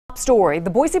Story. The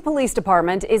Boise Police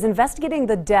Department is investigating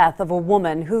the death of a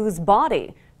woman whose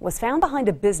body was found behind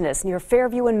a business near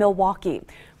Fairview in Milwaukee.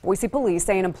 Boise police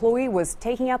say an employee was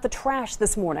taking out the trash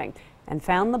this morning and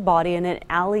found the body in an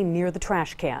alley near the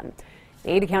trash can.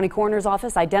 The Ada County Coroner's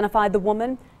Office identified the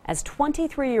woman as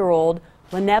 23-year-old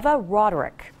Leneva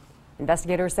Roderick.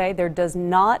 Investigators say there does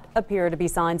not appear to be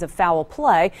signs of foul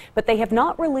play, but they have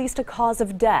not released a cause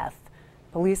of death.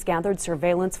 Police gathered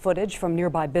surveillance footage from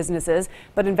nearby businesses,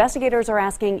 but investigators are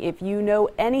asking if you know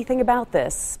anything about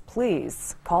this,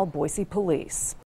 please call Boise Police.